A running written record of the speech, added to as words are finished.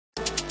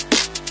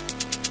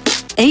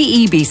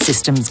AEB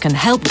systems can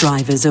help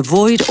drivers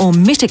avoid or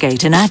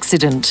mitigate an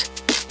accident.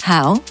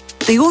 How?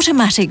 The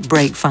automatic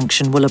brake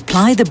function will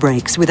apply the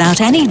brakes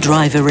without any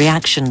driver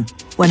reaction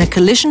when a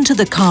collision to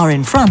the car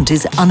in front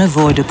is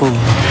unavoidable.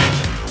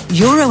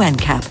 Euro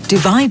NCAP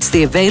divides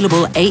the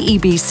available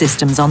AEB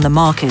systems on the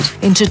market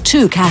into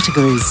two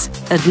categories: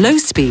 at low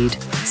speed,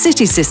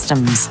 city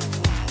systems;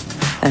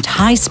 at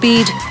high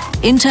speed,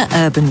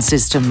 interurban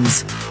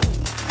systems.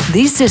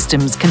 These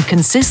systems can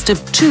consist of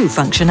two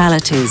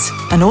functionalities: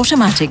 an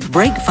automatic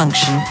brake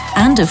function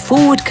and a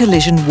forward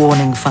collision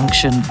warning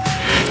function.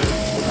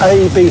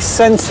 AEB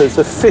sensors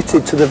are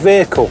fitted to the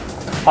vehicle,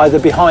 either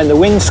behind the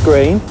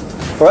windscreen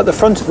or at the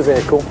front of the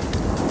vehicle,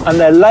 and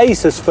they're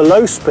lasers for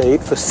low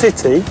speed for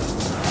city,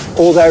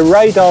 or they're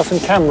radars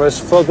and cameras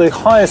for the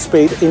higher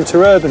speed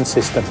interurban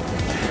system.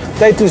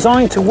 They're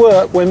designed to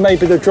work when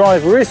maybe the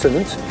driver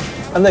isn't,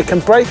 and they can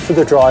brake for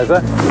the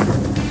driver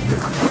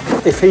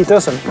if he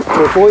doesn't,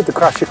 to avoid the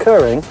crash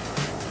occurring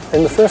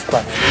in the first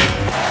place.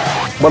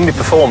 When we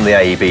perform the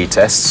AEB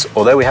tests,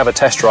 although we have a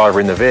test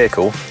driver in the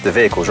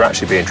vehicles are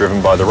actually being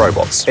driven by the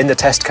robots. In the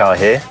test car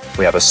here,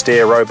 we have a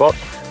steer robot,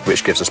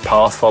 which gives us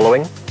path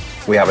following.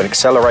 We have an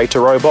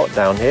accelerator robot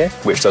down here,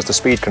 which does the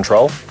speed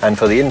control. And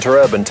for the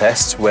interurban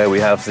tests, where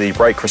we have the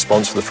brake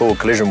response for the forward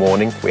collision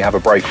warning, we have a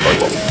brake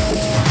robot.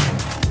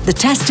 The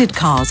tested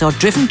cars are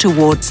driven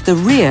towards the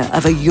rear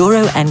of a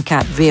Euro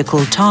NCAP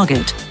vehicle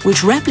target, which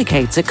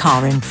replicates a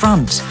car in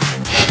front.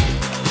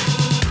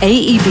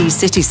 AEB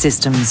city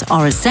systems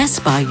are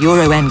assessed by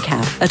Euro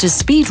NCAP at a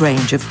speed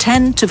range of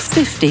 10 to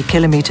 50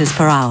 km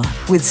per hour,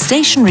 with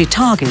stationary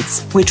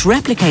targets which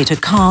replicate a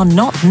car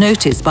not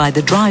noticed by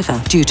the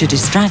driver due to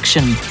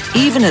distraction.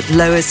 Even at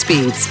lower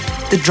speeds,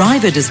 the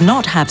driver does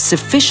not have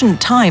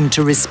sufficient time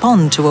to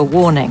respond to a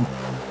warning.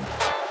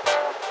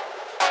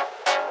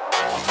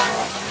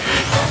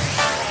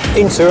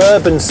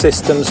 Interurban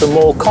systems are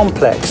more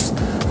complex,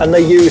 and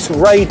they use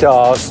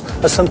radars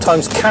and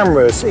sometimes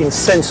cameras in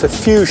sensor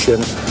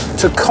fusion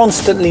to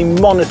constantly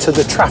monitor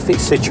the traffic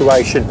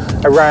situation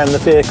around the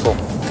vehicle.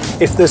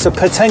 If there's a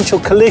potential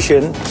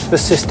collision, the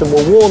system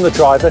will warn the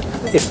driver.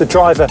 If the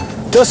driver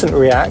doesn't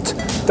react,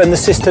 then the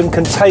system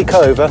can take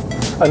over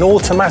and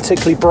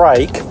automatically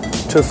brake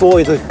to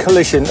avoid the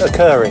collision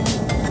occurring.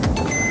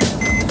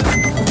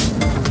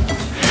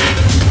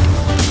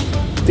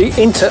 The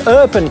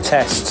interurban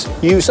tests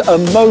use a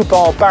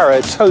mobile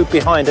barrier towed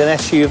behind an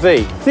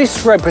SUV.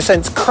 This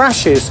represents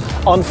crashes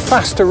on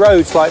faster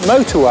roads like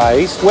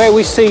motorways, where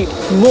we see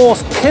more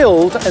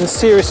killed and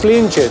seriously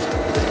injured.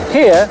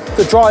 Here,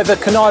 the driver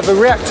can either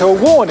react to a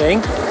warning,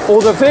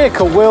 or the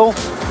vehicle will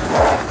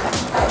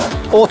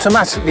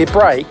automatically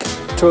brake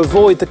to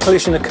avoid the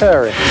collision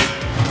occurring.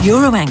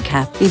 Euro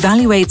NCAP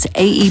evaluates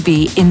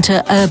AEB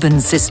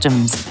interurban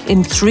systems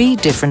in 3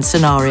 different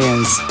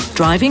scenarios: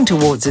 driving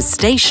towards a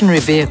stationary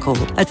vehicle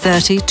at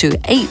 30 to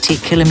 80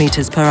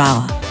 km per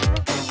hour,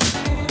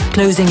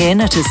 closing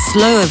in at a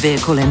slower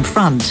vehicle in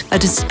front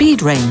at a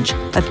speed range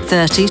of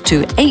 30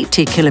 to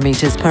 80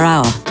 km per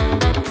hour,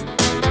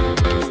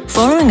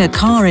 following a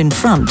car in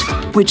front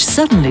which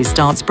suddenly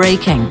starts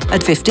braking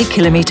at 50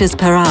 km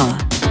per hour.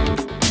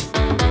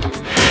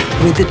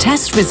 With the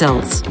test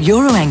results,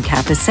 Euro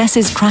NCAP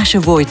assesses crash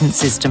avoidance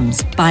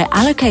systems by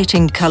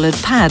allocating coloured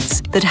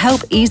pads that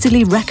help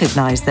easily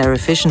recognise their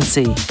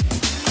efficiency: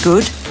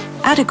 good,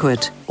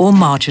 adequate or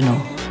marginal.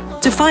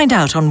 To find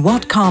out on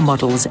what car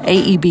models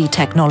AEB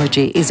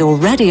technology is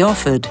already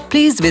offered,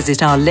 please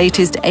visit our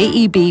latest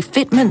AEB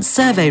fitment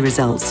survey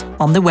results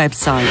on the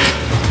website.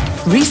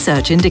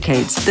 Research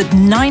indicates that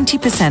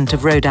 90%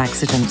 of road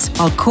accidents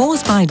are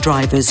caused by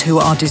drivers who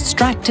are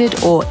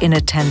distracted or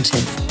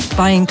inattentive.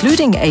 By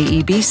including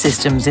AEB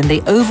systems in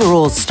the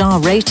overall star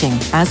rating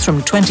as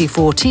from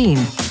 2014,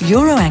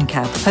 Euro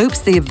NCAP hopes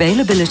the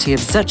availability of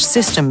such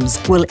systems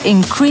will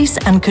increase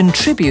and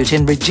contribute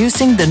in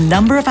reducing the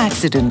number of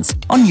accidents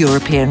on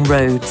European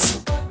roads.